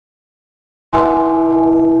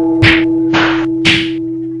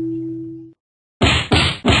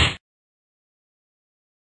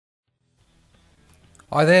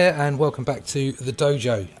Hi there and welcome back to the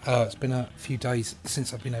dojo. It's been a few days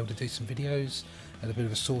since I've been able to do some videos. Had a bit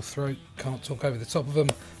of a sore throat, can't talk over the top of them,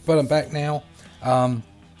 but I'm back now.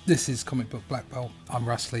 This is Comic Book Black Belt. I'm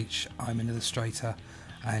Russ Leach, I'm an illustrator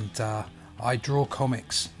and I draw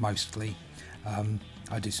comics mostly.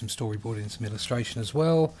 I do some storyboarding and some illustration as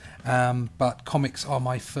well, but comics are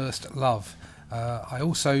my first love. I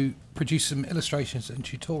also produce some illustrations and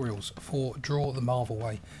tutorials for Draw the Marvel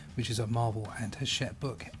Way, which is a Marvel and Hachette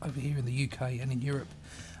book over here in the UK and in Europe.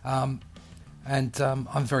 I'm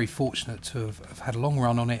very fortunate to have had a long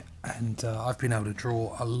run on it, and I've been able to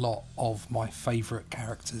draw a lot of my favourite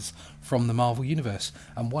characters from the Marvel Universe.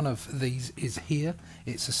 And one of these is here.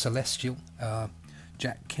 It's a Celestial,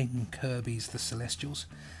 Jack King Kirby's The Celestials.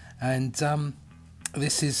 And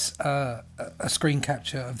this is a screen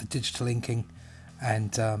capture of the digital inking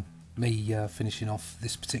and me finishing off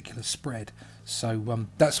this particular spread. So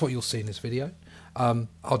that's what you'll see in this video.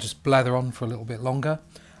 I'll just blather on for a little bit longer.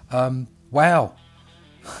 Wow,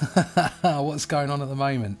 what's going on at the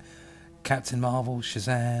moment? Captain Marvel,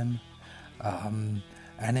 Shazam,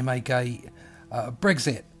 Anime Gate,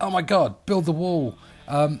 Brexit, oh my god, build the wall.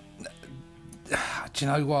 Do you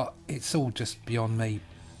know what? It's all just beyond me.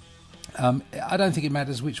 I don't think it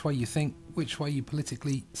matters which way you think, which way you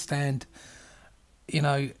politically stand. You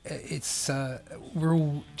know, it's we're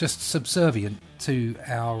all just subservient to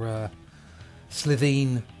our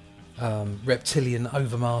Slitheen reptilian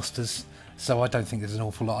overmasters. So I don't think there's an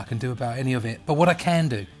awful lot I can do about any of it. But what I can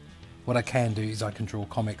do is I can draw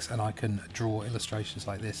comics and I can draw illustrations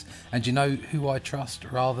like this. And do you know who I trust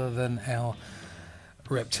rather than our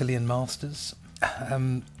reptilian masters?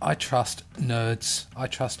 I trust nerds. I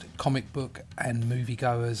trust comic book and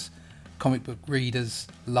moviegoers, comic book readers,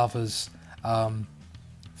 lovers,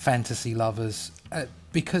 fantasy lovers,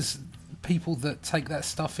 because people that take that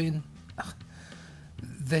stuff in,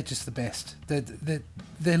 they're just the best.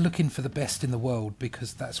 They're looking for the best in the world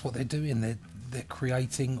because that's what they're doing. They're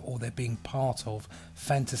creating, or they're being part of,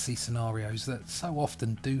 fantasy scenarios that so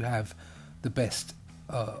often do have the best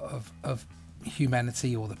of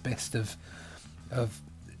humanity, or the best of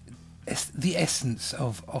the essence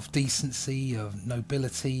of decency, of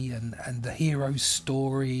nobility, and the hero's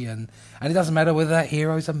story, and it doesn't matter whether that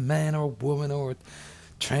hero's a man or a woman or a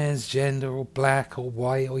transgender or black or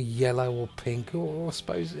white or yellow or pink, or I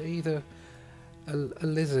suppose either a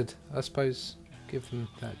lizard. I suppose give them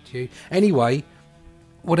that due. Anyway,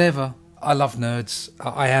 whatever. I love nerds.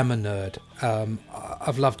 I am a nerd.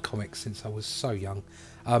 I've loved comics since I was so young.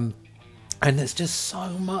 And there's just so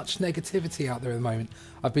much negativity out there at the moment.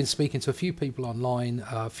 I've been speaking to a few people online,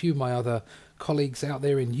 a few of my other colleagues out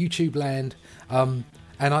there in YouTube land, and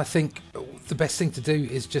I think the best thing to do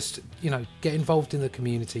is just, get involved in the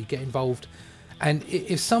community, get involved. And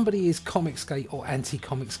if somebody is comicsgate or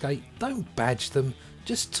anti-comicsgate, don't badge them,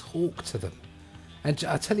 just talk to them. And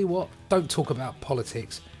I tell you what, don't talk about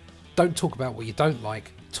politics, don't talk about what you don't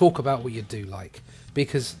like, talk about what you do like,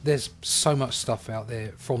 because there's so much stuff out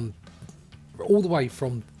there, from all the way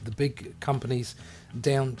from the big companies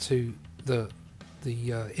down to the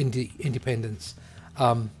independents.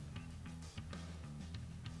 I'm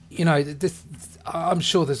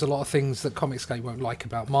sure there's a lot of things that comicsgate won't like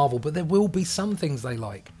about Marvel, but there will be some things they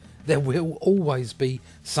like. There will always be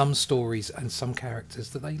some stories and some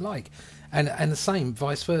characters that they like, and the same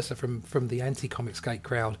vice versa from the anti-comicsgate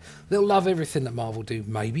crowd. They'll love everything that Marvel do.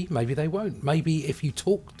 Maybe they won't. Maybe if you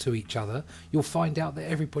talk to each other, you'll find out that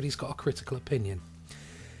everybody's got a critical opinion.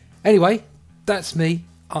 Anyway, that's me.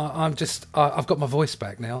 I've got my voice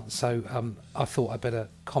back now, so I thought I'd better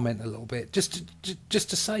comment a little bit, just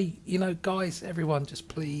to say, guys, everyone, just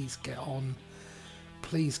please get on.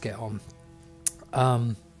 Please get on.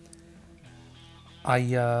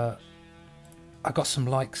 I got some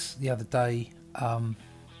likes the other day. Who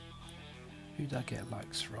did I get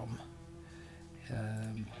likes from?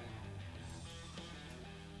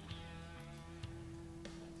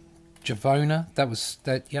 Javona,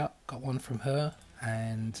 yeah, got one from her.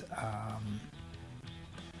 And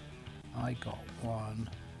I got one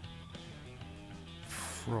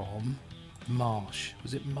from Marsh.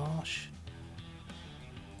 Was it Marsh?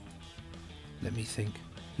 Let me think.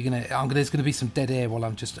 There's gonna be some dead air while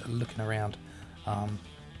I'm just looking around.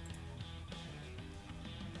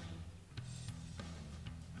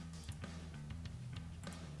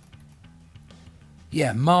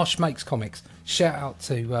 Yeah, Marsh Makes Comics. Shout out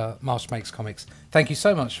to Marsh Makes Comics. Thank you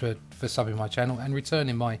so much for subbing my channel and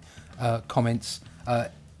returning my comments.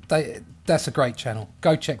 That's a great channel.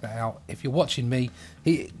 Go check that out. If you're watching me,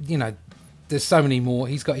 there's so many more.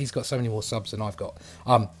 He's got so many more subs than I've got.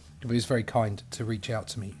 He was very kind to reach out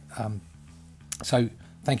to me. So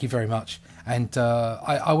thank you very much. And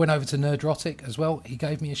I went over to Nerdrotic as well. He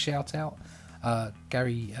gave me a shout out.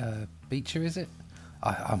 Gary Beecher, is it?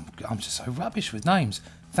 I'm just so rubbish with names.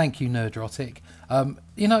 Thank you, Nerdrotic.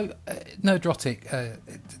 You know, Nerdrotic,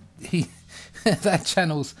 he that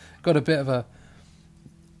channel's got a bit of a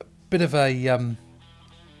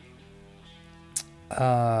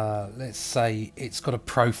let's say it's got a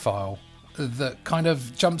profile that kind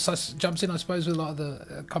of jumps in, I suppose, with a lot of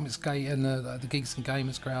the comicsgate and the geeks and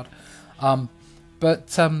gamers crowd. And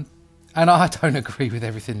I don't agree with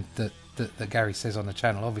everything that Gary says on the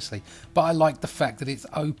channel, obviously, but I like the fact that it's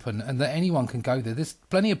open and that anyone can go there. There's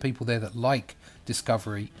plenty of people there that like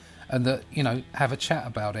Discovery and that, you know, have a chat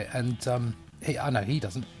about it. And I know he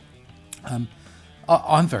doesn't.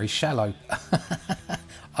 I'm very shallow.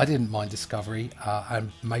 I didn't mind Discovery,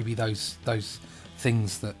 and maybe those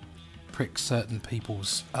things that prick certain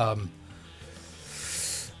people's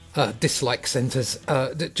dislike centres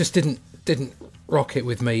that just didn't rock it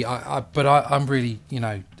with me. But I'm really, you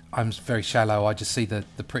know, I'm very shallow. I just see the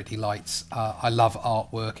pretty lights. I love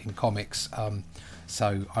artwork in comics,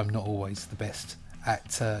 so I'm not always the best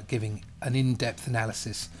at giving an in-depth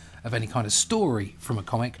analysis of any kind of story from a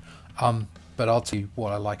comic. But I'll tell you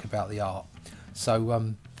what I like about the art.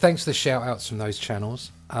 So thanks for the shout outs from those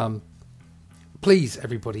channels. Please,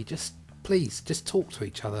 everybody, just talk to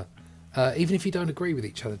each other. Even if you don't agree with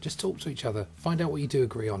each other, just talk to each other. Find out what you do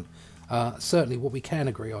agree on. Certainly what we can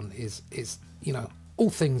agree on is you know, all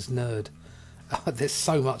things nerd. There's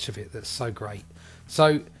so much of it that's so great.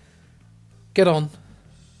 So get on,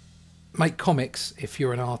 make comics if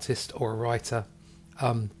you're an artist or a writer.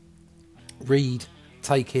 Read,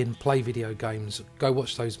 take in, play video games, go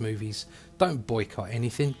watch those movies. Don't boycott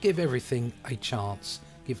anything. Give everything a chance.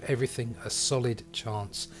 Give everything a solid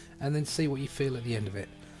chance, and then see what you feel at the end of it.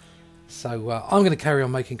 So I'm going to carry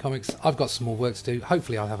on making comics. I've got some more work to do.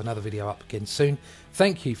 Hopefully I'll have another video up again soon.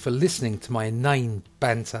 Thank you for listening to my inane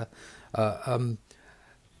banter.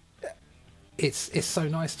 It's so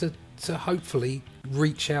nice to hopefully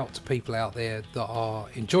reach out to people out there that are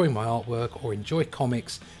enjoying my artwork or enjoy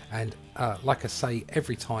comics. And like I say,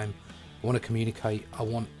 every time I want to communicate, I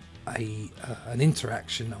want an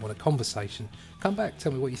interaction, I want a conversation. Come back,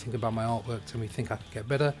 tell me what you think about my artwork, tell me you think I can get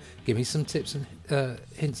better, give me some tips and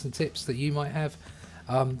hints and tips that you might have.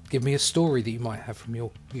 Give me a story that you might have from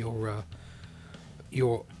your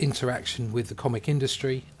interaction with the comic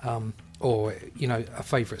industry, or you know, a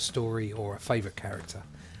favourite story or a favourite character.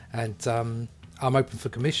 And I'm open for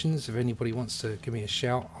commissions if anybody wants to give me a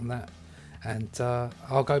shout on that, and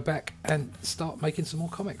I'll go back and start making some more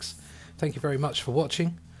comics. Thank you very much for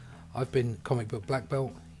watching. I've been Comic Book Black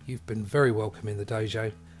Belt. You've been very welcome in the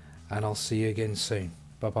dojo, and I'll see you again soon.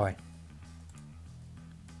 Bye bye.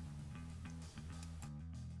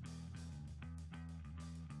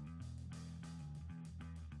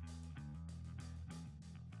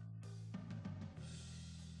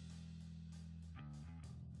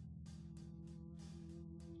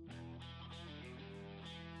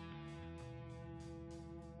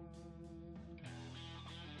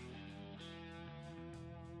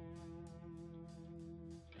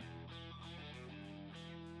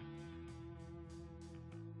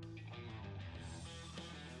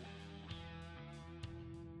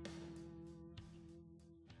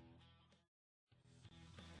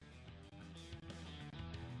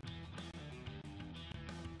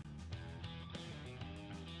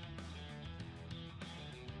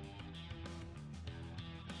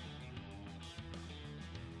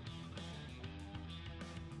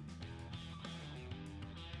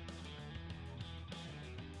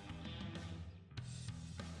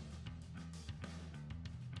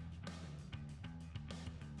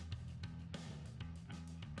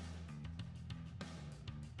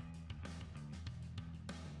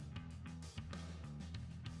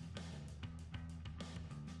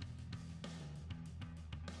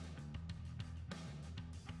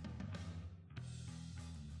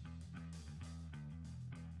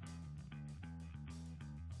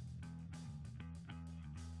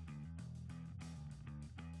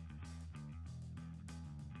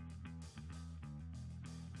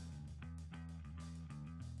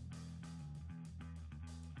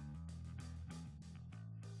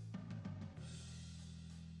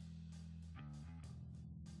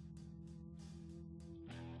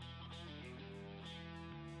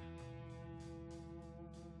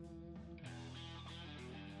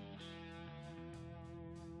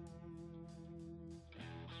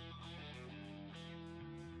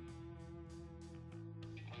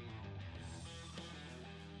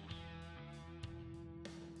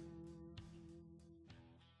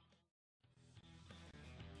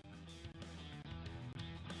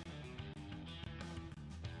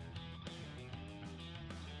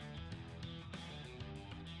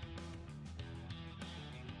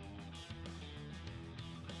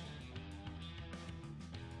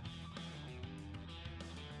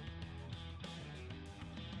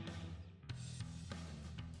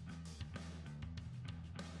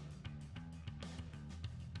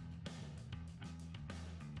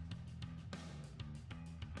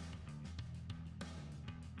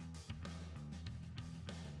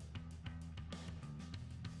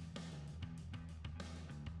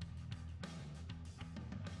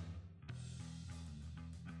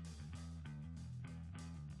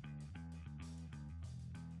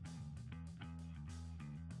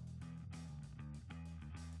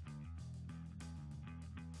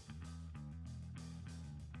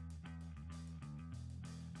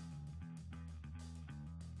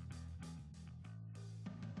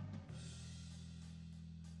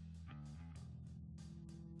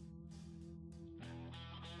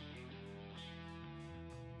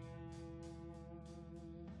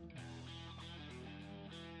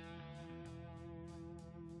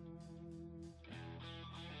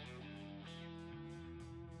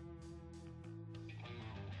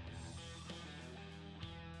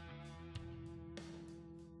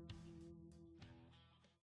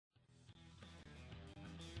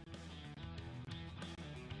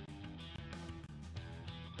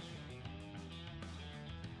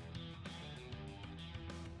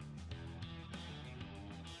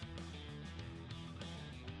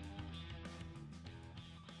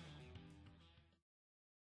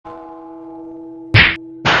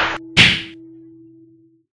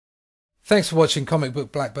 Thanks for watching Comic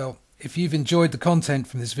Book Black Belt. If you've enjoyed the content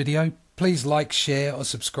from this video, please like, share or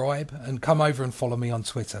subscribe and come over and follow me on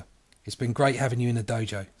Twitter. It's been great having you in the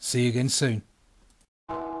dojo. See you again soon.